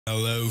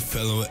Hello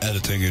fellow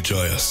editing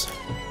enjoyers,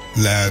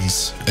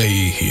 Lance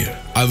AE here.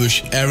 I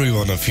wish every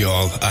one of you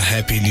all a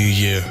happy new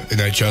year,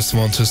 and I just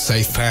want to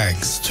say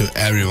thanks to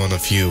every one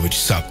of you which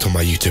subbed to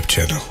my YouTube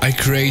channel. I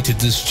created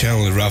this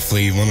channel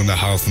roughly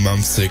 1.5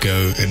 months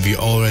ago and we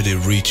already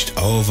reached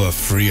over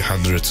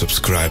 300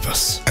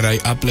 subscribers. And I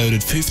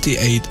uploaded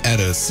 58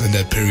 edits in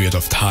that period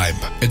of time.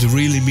 It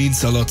really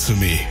means a lot to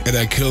me, and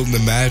I couldn't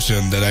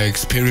imagine that I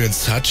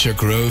experienced such a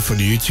growth on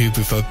YouTube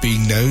without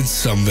being known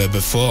somewhere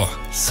before.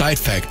 Side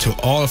fact to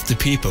all of the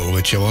people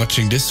which are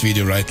watching this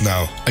video right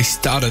now, I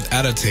started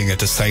editing at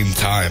the same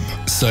time,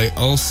 so I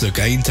also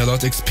gained a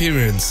lot of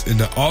experience in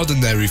the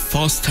ordinary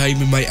first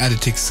time in my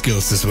editing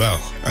skills as well.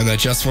 And I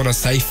just wanna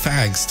say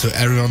thanks to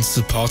everyone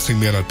supporting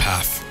me on that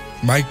path.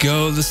 My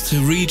goal is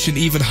to reach an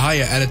even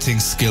higher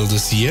editing skill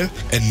this year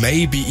and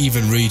maybe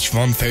even reach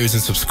 1000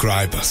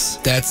 subscribers.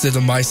 That's it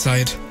on my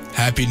side.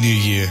 Happy New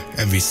Year,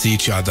 and we see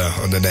each other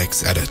on the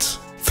next edit.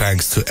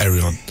 Thanks to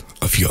everyone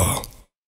of you all.